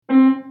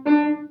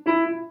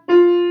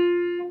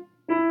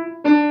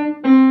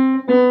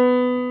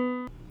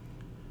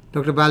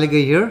Dr. Baliga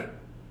here.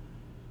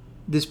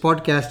 This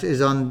podcast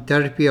is on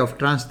therapy of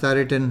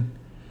transthyretin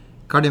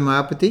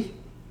cardiomyopathy.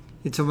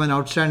 It's of an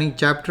outstanding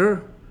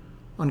chapter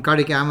on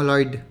cardiac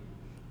amyloid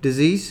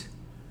disease,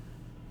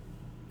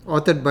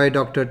 authored by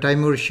Dr.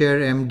 Taimur Sher,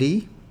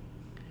 MD,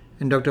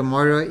 and Dr.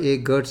 Moira A.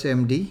 Gertz,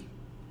 MD,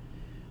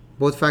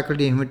 both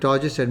faculty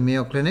hematologists at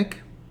Mayo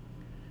Clinic,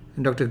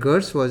 and Dr.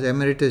 Gertz was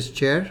Emeritus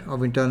Chair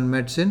of Internal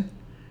Medicine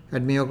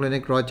at Mayo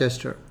Clinic,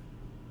 Rochester.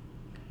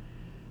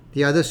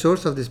 The other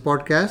source of this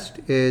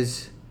podcast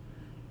is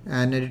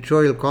an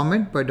editorial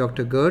comment by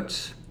Dr.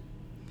 Gertz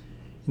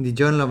in the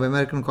Journal of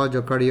American College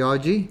of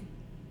Cardiology,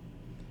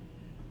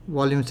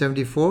 Volume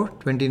 74,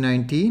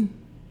 2019.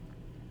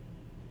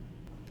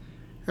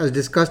 As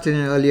discussed in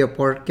an earlier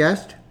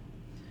podcast,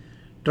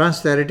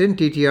 transthyretin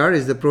TTR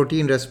is the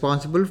protein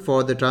responsible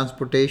for the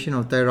transportation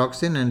of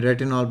thyroxine and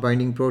retinol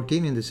binding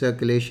protein in the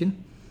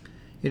circulation.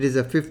 It is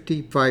a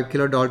 55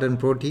 kilodalton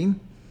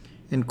protein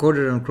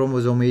encoded on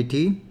chromosome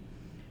 18.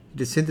 It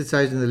is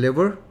synthesized in the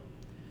liver,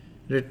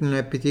 retinal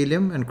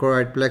epithelium, and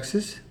choroid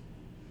plexus.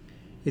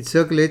 It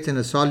circulates in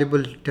a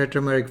soluble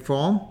tetrameric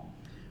form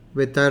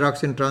with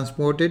thyroxine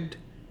transported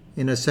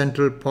in a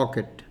central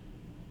pocket.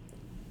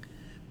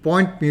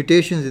 Point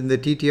mutations in the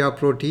TTR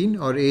protein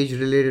or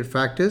age-related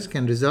factors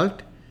can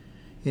result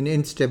in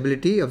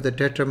instability of the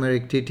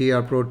tetrameric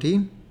TTR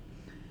protein.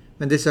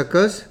 When this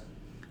occurs,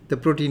 the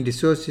protein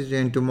dissociates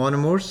into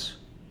monomers.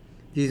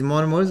 These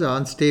monomers are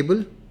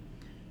unstable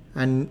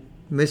and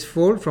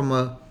misfold from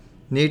a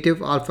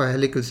native alpha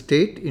helical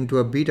state into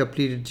a beta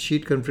pleated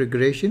sheet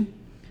configuration,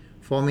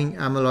 forming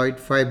amyloid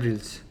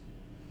fibrils.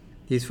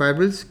 These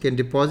fibrils can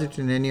deposit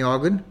in any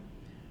organ,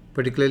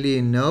 particularly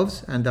in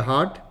nerves and the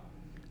heart,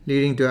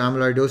 leading to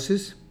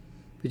amyloidosis,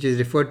 which is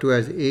referred to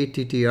as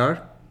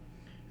ATTR,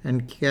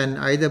 and can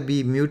either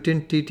be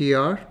mutant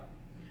TTR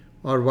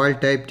or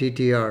wild type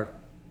TTR.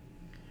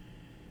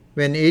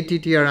 When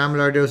ATTR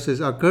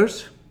amyloidosis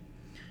occurs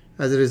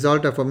as a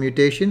result of a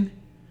mutation,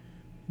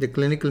 the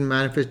clinical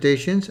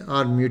manifestations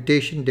are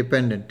mutation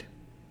dependent.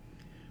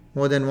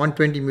 More than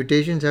 120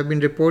 mutations have been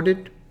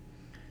reported.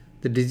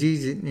 The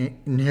disease is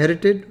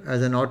inherited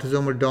as an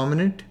autosomal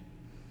dominant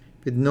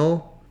with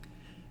no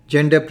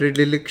gender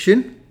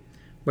predilection,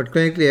 but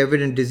clinically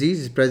evident disease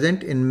is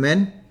present in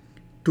men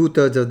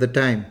 2/3 of the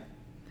time.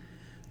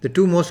 The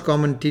two most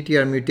common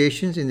TTR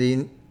mutations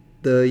in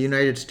the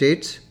United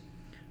States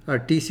are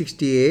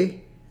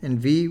T60A and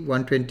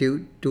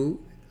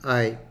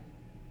V122I.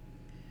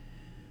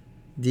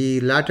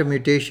 The latter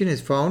mutation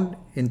is found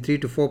in 3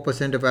 to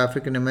 4% of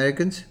African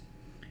Americans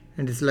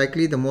and is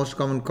likely the most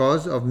common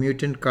cause of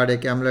mutant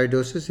cardiac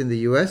amyloidosis in the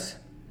US.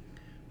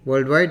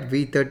 Worldwide,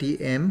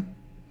 V30M,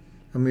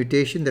 a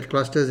mutation that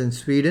clusters in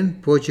Sweden,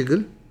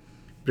 Portugal,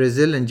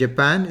 Brazil, and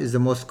Japan, is the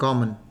most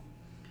common.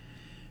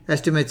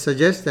 Estimates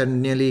suggest that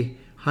nearly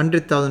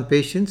 100,000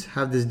 patients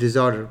have this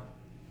disorder.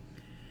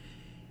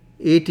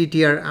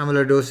 ATTR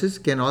amyloidosis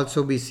can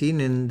also be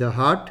seen in the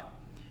heart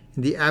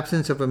in the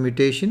absence of a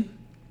mutation.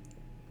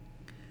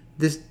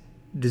 This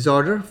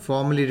disorder,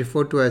 formerly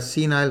referred to as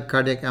senile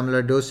cardiac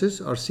amyloidosis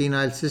or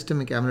senile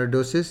systemic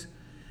amyloidosis,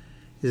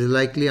 is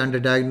likely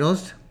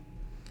underdiagnosed.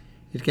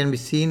 It can be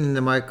seen in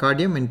the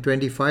myocardium in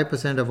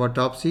 25% of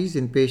autopsies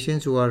in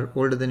patients who are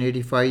older than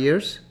 85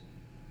 years.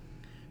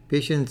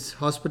 Patients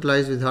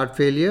hospitalized with heart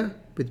failure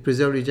with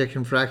preserved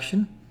ejection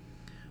fraction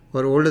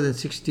or older than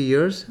 60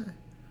 years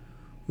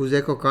whose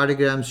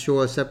echocardiograms show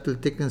a septal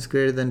thickness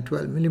greater than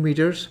 12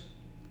 millimeters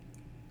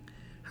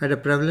had a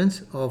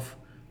prevalence of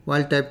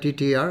wild-type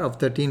TTR of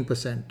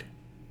 13%.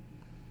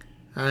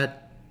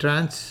 At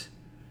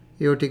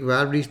trans-aortic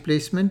valve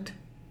replacement,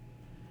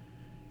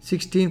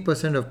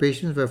 16% of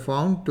patients were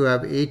found to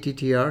have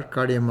ATTR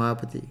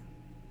cardiomyopathy.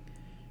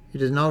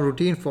 It is now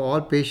routine for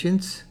all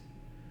patients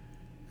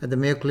at the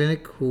Mayo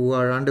Clinic who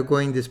are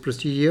undergoing this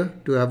procedure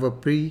to have a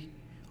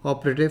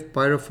pre-operative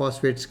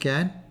pyrophosphate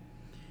scan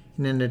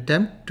in an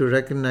attempt to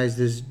recognize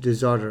this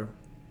disorder.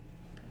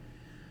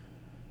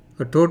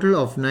 A total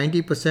of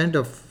 90%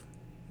 of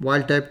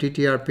wild-type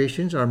TTR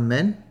patients are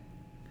men.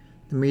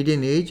 The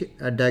median age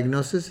at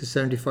diagnosis is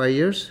 75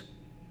 years.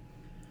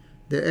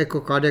 The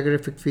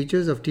echocardiographic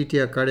features of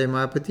TTR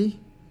cardiomyopathy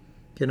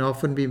can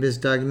often be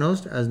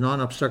misdiagnosed as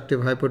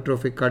non-obstructive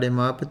hypertrophic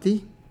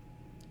cardiomyopathy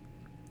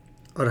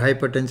or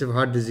hypertensive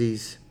heart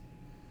disease.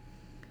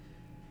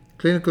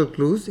 Clinical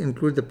clues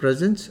include the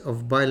presence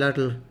of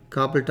bilateral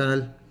carpal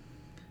tunnel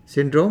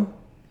syndrome,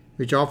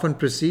 which often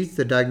precedes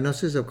the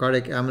diagnosis of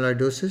cardiac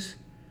amyloidosis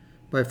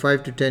by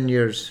 5 to 10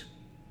 years.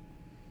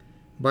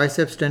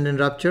 Biceps tendon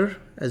rupture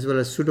as well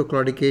as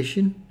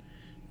pseudoclaudication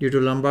due to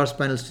lumbar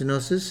spinal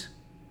stenosis,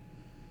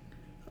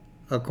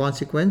 a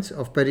consequence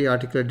of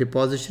periarticular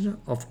deposition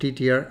of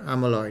TTR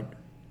amyloid.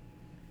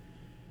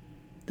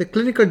 The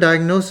clinical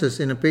diagnosis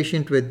in a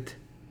patient with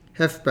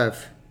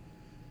HFpEF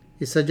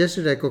is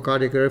suggested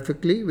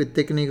echocardiographically with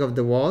thickening of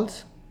the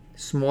walls,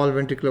 small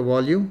ventricular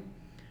volume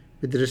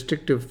with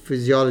restrictive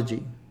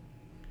physiology.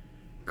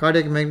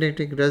 Cardiac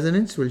magnetic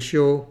resonance will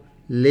show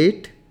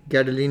late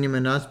gadolinium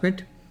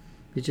enhancement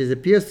which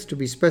appears to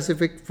be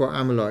specific for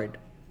amyloid.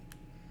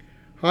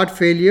 Heart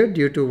failure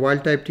due to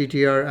wild-type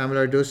TTR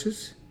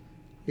amyloidosis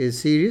is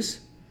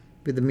serious,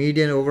 with a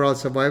median overall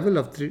survival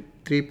of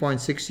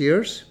 3.6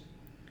 years.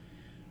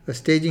 A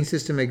staging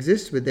system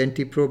exists with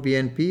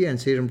NT-proBNP and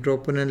serum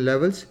troponin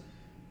levels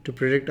to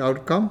predict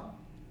outcome.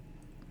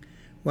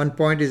 1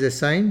 point is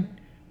assigned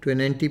to an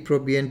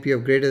NT-proBNP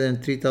of greater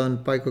than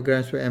 3000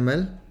 picograms per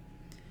ml,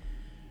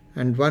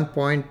 and 1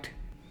 point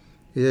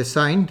is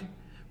assigned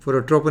for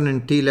a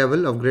troponin T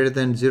level of greater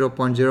than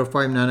 0.05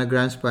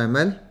 nanograms per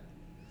ml.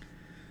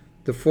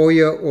 The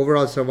 4-year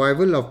overall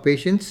survival of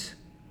patients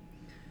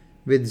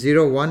with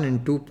 0, 1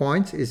 and 2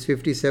 points is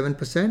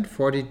 57%,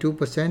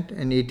 42%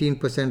 and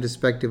 18%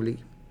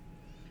 respectively.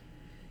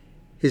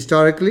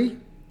 Historically,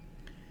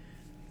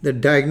 the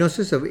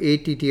diagnosis of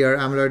ATTR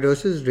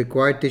amyloidosis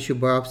required tissue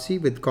biopsy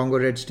with Congo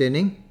red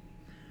staining.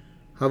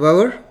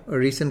 However, a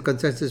recent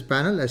consensus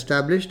panel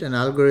established an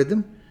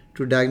algorithm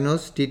to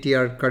diagnose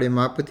TTR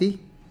cardiomyopathy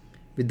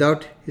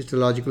without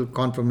histological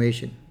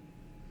confirmation.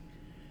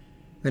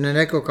 When an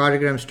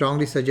echocardiogram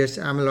strongly suggests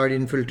amyloid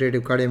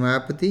infiltrative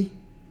cardiomyopathy,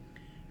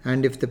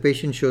 and if the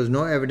patient shows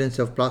no evidence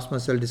of plasma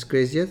cell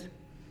dyscrasia,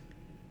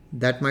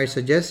 that might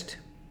suggest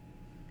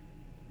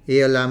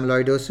AL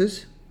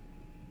amyloidosis.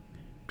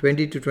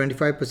 20 to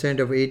 25%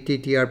 of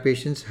ATTR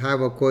patients have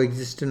a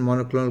coexistent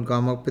monoclonal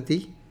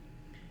gammopathy.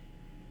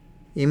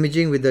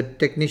 Imaging with the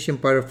technetium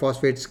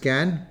pyrophosphate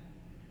scan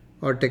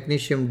or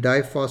technetium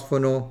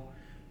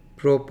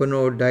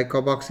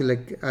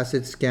diphosphoropropanoic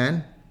acid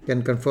scan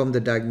can confirm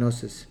the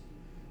diagnosis.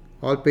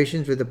 All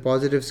patients with a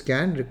positive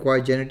scan require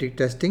genetic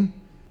testing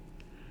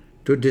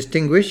to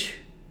distinguish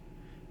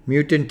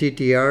mutant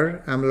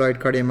TTR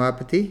amyloid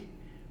cardiomyopathy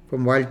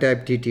from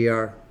wild-type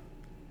TTR.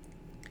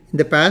 In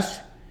the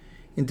past,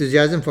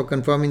 enthusiasm for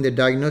confirming the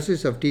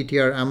diagnosis of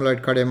TTR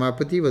amyloid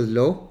cardiomyopathy was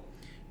low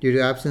due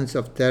to absence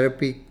of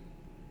therapy.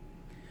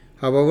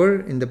 However,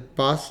 in the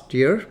past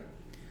year,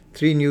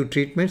 3 new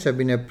treatments have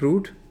been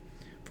approved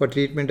for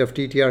treatment of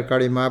TTR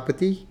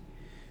cardiomyopathy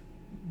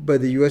by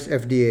the US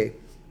FDA.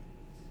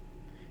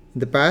 In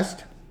the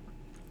past,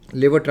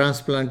 liver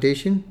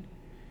transplantation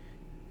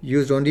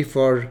used only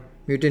for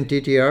mutant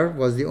TTR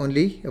was the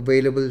only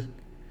available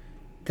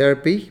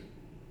therapy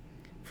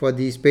for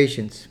these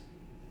patients.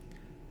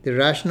 The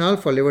rationale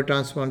for liver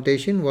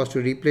transplantation was to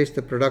replace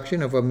the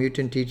production of a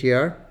mutant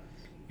TTR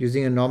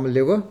using a normal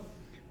liver,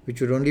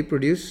 which would only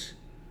produce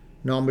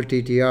normal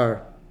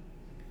TTR.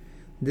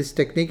 This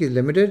technique is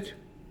limited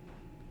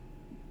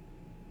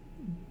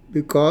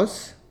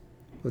because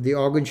of the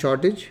organ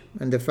shortage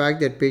and the fact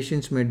that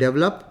patients may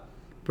develop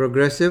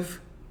progressive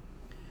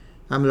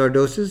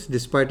amyloidosis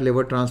despite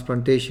liver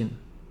transplantation.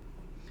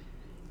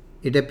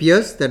 It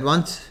appears that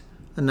once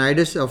a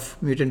nidus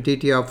of mutant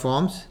TTR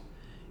forms,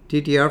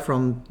 TTR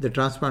from the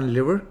transplanted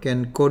liver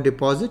can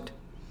co-deposit,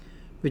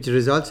 which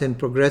results in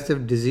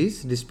progressive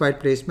disease despite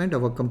placement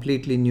of a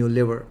completely new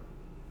liver.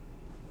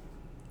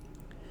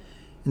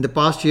 In the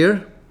past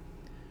year,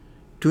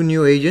 2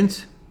 new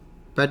agents,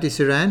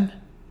 patisiran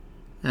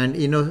and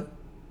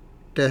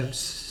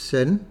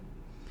inotersen,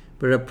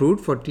 were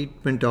approved for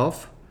treatment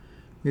of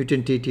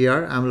mutant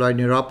TTR amyloid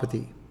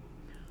neuropathy.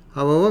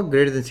 However,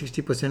 greater than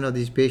 60% of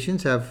these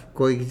patients have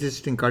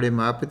coexisting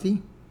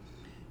cardiomyopathy.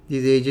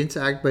 These agents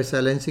act by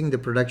silencing the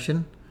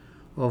production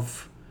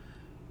of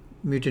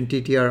mutant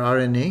TTR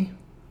RNA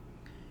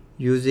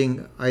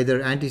using either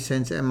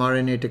antisense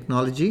mRNA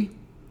technology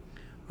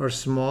or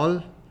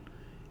small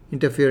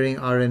interfering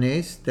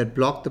RNAs that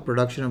block the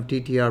production of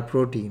TTR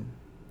protein.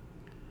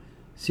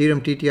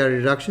 Serum TTR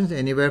reductions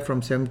anywhere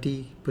from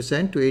 70%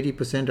 to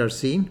 80% are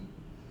seen,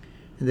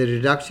 and the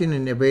reduction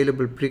in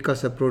available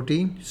precursor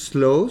protein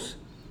slows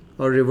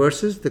or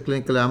reverses the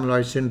clinical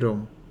amyloid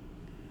syndrome.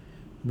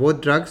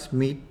 Both drugs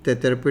meet the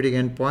therapeutic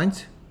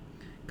endpoints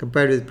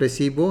compared with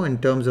placebo in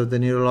terms of the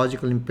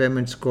neurological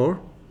impairment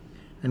score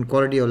and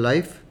quality of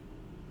life,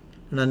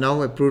 and are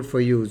now approved for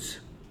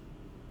use.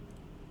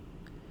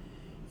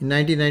 In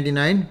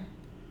 1999,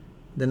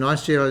 the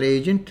non-steroidal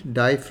agent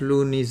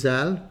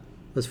diflunisal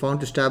was found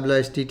to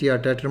stabilize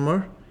TTR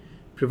tetramer,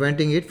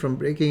 preventing it from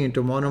breaking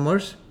into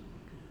monomers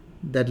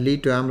that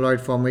lead to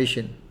amyloid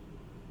formation.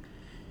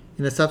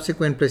 In a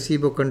subsequent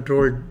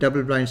placebo-controlled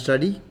double-blind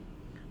study,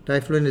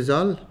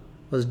 diflunisal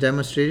was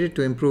demonstrated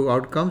to improve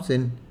outcomes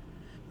in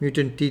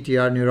mutant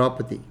TTR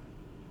neuropathy.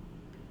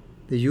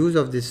 The use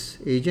of this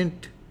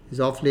agent is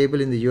off-label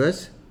in the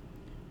US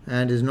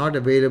and is not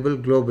available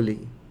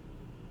globally.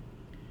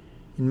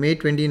 In May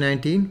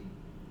 2019,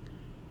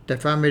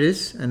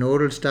 tafamidis, an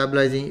oral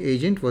stabilizing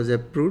agent, was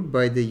approved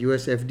by the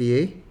US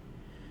FDA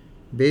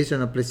based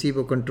on a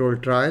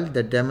placebo-controlled trial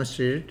that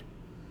demonstrated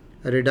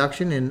a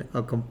reduction in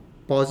a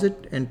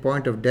composite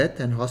endpoint of death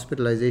and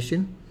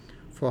hospitalization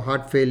for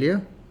heart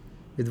failure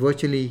with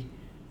virtually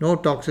no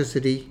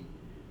toxicity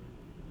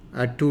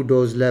at 2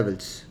 dose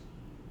levels.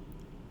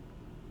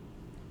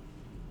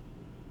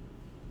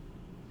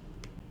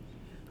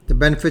 The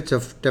benefits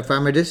of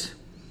tafamidis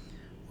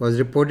was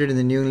reported in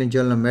the New England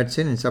Journal of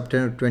Medicine in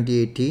September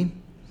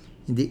 2018.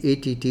 in the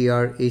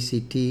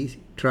ATTR-ACT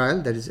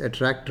trial, that is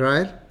ATTRACT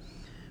trial,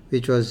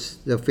 which was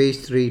the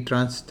phase 3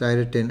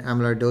 transthyretin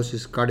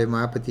amyloidosis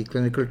cardiomyopathy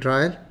clinical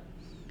trial,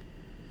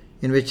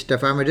 in which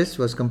tafamidis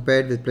was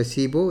compared with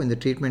placebo in the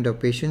treatment of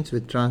patients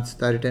with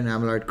transthyretin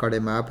amyloid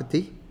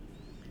cardiomyopathy.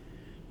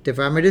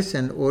 Tafamidis,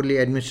 an orally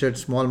administered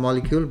small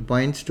molecule,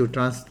 binds to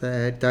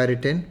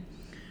transthyretin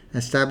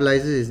and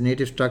stabilizes its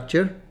native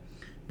structure,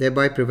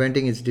 thereby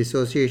preventing its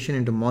dissociation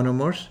into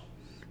monomers,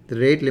 the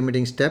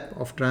rate-limiting step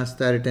of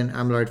transthyretin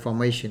amyloid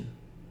formation.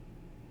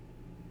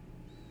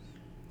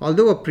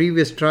 Although a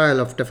previous trial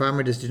of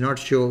tafamidis did not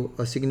show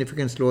a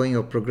significant slowing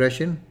of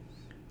progression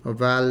of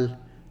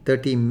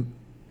Val30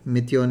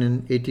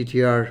 methionine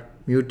ATTR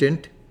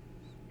mutant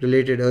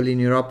related early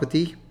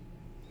neuropathy,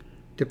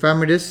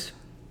 tafamidis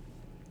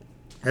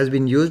has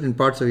been used in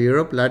parts of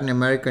Europe, Latin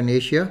America and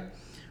Asia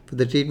for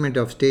the treatment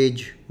of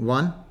stage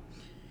 1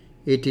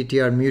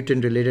 ATTR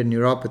mutant related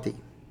neuropathy.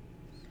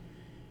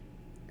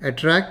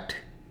 ATTRACT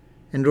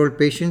enrolled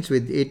patients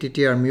with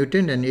ATTR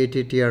mutant and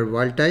ATTR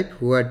wild type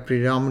who had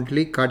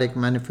predominantly cardiac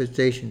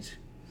manifestations.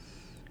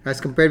 As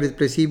compared with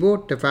placebo,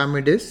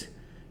 tafamidis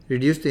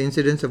reduced the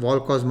incidence of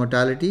all-cause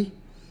mortality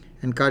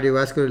and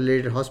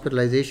cardiovascular-related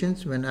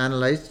hospitalizations when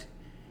analyzed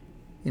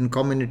in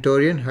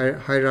combinatorial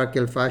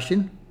hierarchical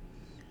fashion.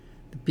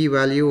 The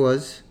p-value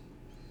was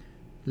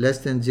less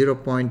than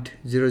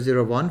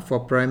 0.001 for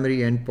primary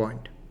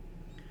endpoint.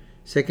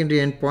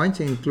 Secondary endpoints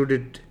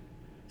included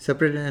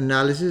separate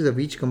analysis of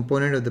each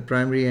component of the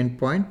primary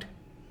endpoint.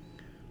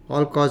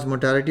 All-cause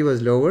mortality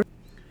was lower,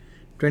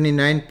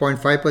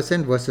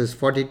 29.5% versus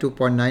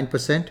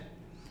 42.9%,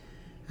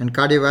 and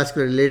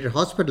cardiovascular-related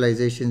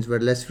hospitalizations were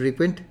less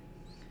frequent,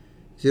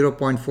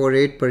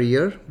 0.48 per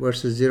year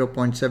versus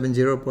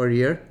 0.70 per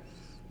year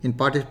in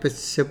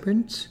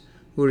participants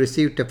who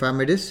received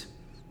tafamidis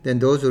than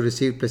those who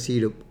received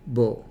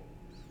placebo.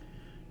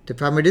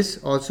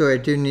 Tafamidis also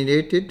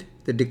attenuated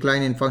the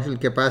decline in functional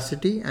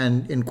capacity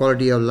and in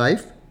quality of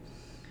life.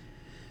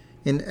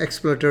 In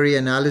exploratory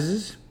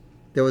analysis,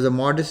 there was a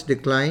modest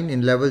decline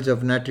in levels of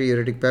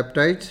natriuretic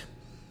peptides,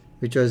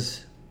 which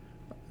is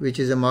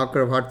a marker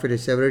of heart failure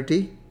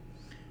severity,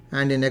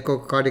 and in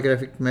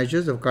echocardiographic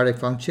measures of cardiac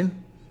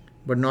function,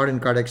 but not in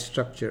cardiac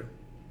structure.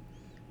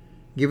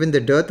 Given the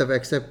dearth of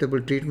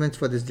acceptable treatments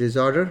for this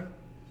disorder,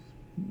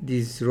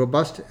 these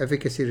robust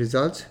efficacy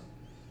results,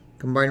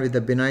 combined with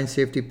the benign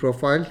safety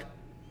profile,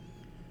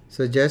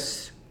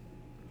 suggests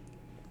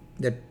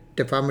that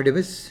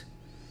tafamidis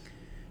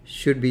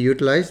should be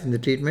utilized in the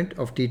treatment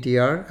of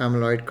TTR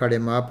amyloid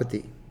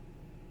cardiomyopathy.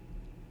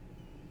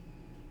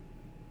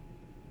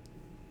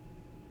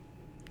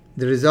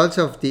 The results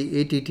of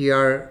the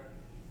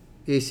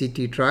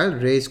ATTR-ACT trial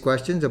raise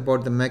questions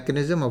about the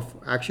mechanism of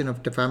action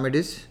of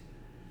tafamidis,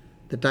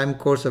 the time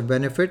course of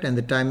benefit, and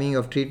the timing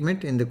of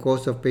treatment in the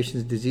course of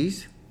patient's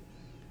disease.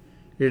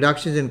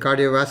 Reductions in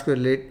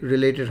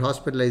cardiovascular-related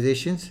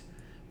hospitalizations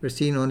were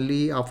seen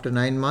only after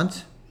 9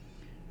 months,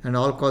 and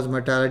all-cause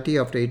mortality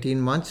after 18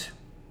 months,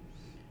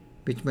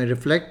 which may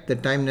reflect the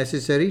time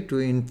necessary to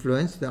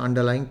influence the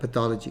underlying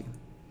pathology.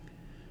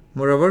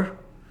 Moreover,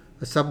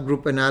 a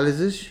subgroup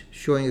analysis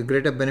showing a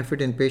greater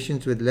benefit in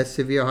patients with less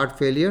severe heart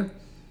failure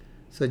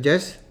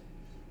suggests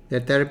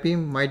that therapy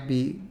might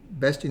be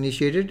best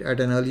initiated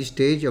at an early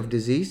stage of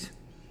disease,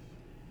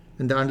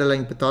 when the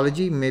underlying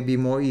pathology may be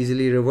more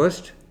easily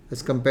reversed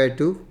as compared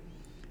to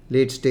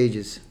late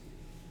stages.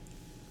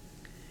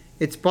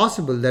 It's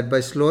possible that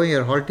by slowing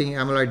or halting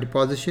amyloid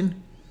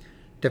deposition,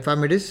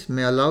 tafamidis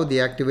may allow the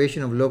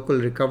activation of local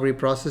recovery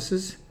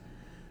processes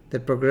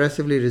that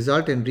progressively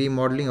result in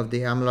remodeling of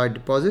the amyloid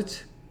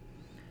deposits,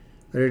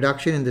 a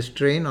reduction in the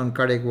strain on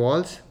cardiac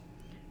walls,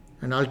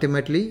 and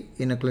ultimately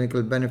in a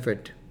clinical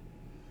benefit.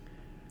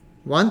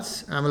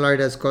 Once amyloid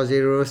has caused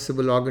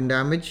irreversible organ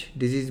damage,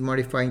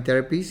 disease-modifying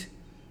therapies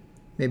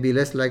may be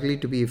less likely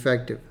to be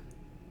effective.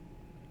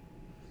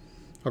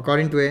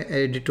 According to an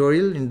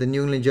editorial in the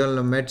New England Journal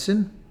of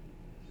Medicine,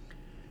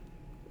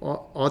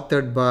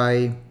 authored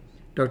by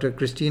Dr.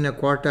 Christina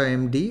Quarta,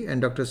 MD,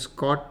 and Dr.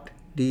 Scott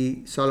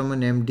D.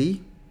 Solomon,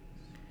 MD,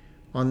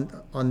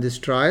 on this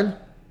trial,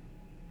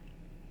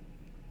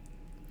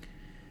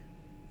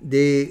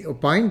 they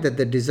opined that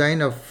the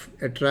design of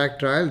ATTRACT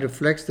trial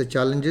reflects the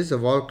challenges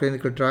of all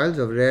clinical trials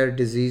of rare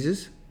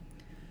diseases.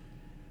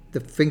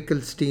 The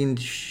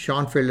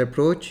Finkelstein-Schoenfeld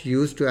approach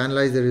used to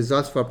analyze the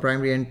results for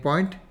primary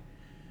endpoint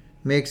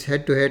makes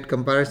head-to-head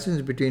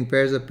comparisons between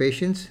pairs of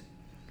patients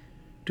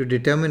to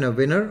determine a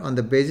winner on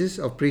the basis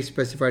of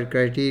pre-specified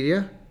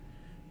criteria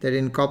that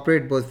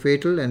incorporate both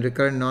fatal and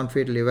recurrent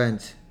non-fatal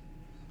events.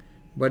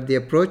 But the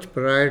approach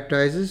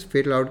prioritizes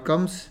fatal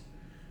outcomes,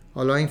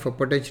 allowing for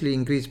potentially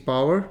increased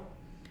power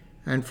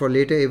and for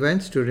later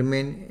events to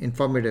remain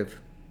informative.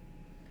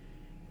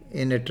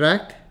 In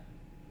ATTRACT,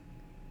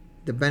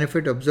 the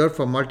benefit observed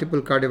for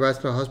multiple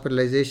cardiovascular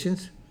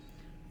hospitalizations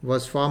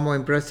was far more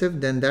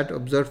impressive than that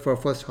observed for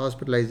first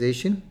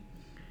hospitalization,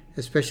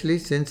 especially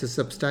since a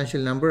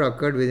substantial number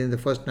occurred within the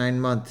first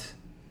 9 months.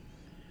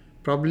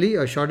 probably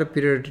a shorter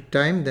period of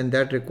time than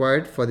that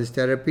required for this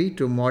therapy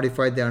to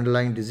modify the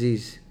underlying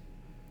disease.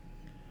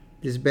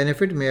 This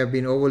benefit may have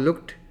been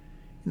overlooked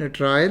in a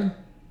trial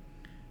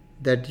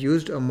that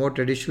used a more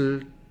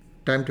traditional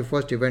time to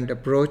first event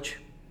approach.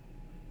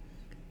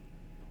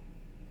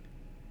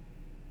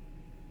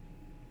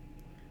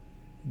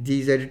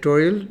 These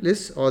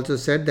editorialists also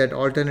said that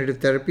alternative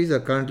therapies are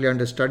currently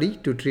under study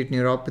to treat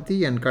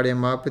neuropathy and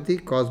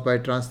cardiomyopathy caused by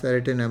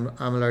transthyretin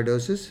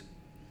amyloidosis.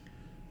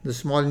 The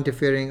small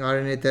interfering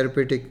RNA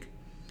therapeutic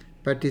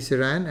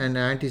patisiran and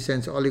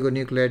antisense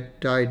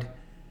oligonucleotide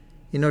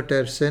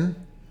inotersen,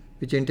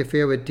 which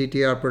interfere with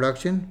TTR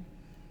production,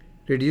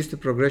 reduce the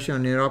progression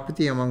of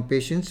neuropathy among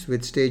patients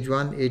with stage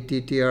 1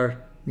 ATTR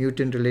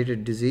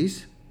mutant-related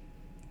disease.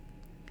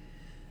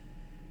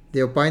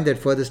 They opine that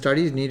further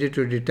study is needed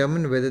to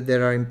determine whether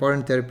there are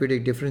important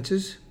therapeutic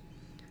differences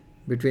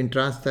between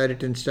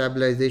transthyretin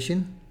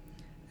stabilization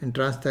and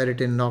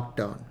transthyretin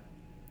knockdown.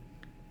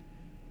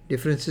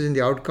 Differences in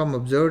the outcome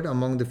observed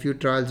among the few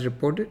trials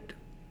reported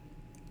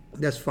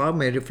thus far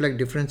may reflect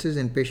differences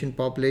in patient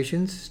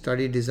populations,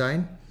 study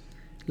design,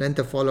 length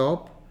of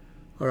follow-up,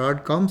 or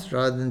outcomes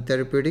rather than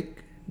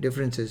therapeutic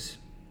differences.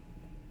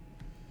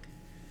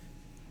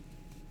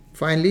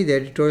 Finally, the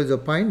editorials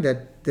opined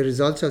that the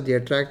results of the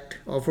ATTRACT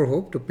offer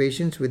hope to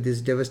patients with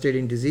this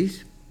devastating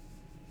disease,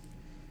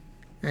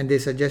 and they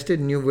suggested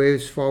new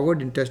ways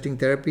forward in testing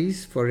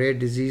therapies for rare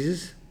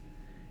diseases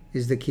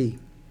is the key.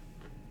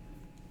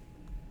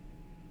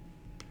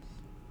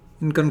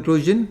 In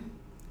conclusion,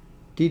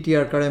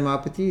 TTR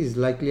cardiomyopathy is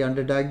likely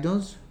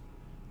underdiagnosed,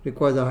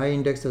 requires a high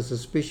index of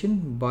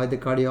suspicion by the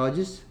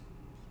cardiologist.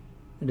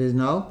 It is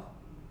now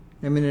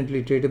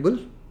eminently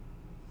treatable.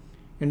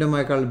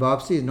 Endomyocardial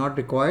biopsy is not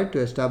required to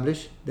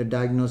establish the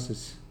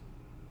diagnosis.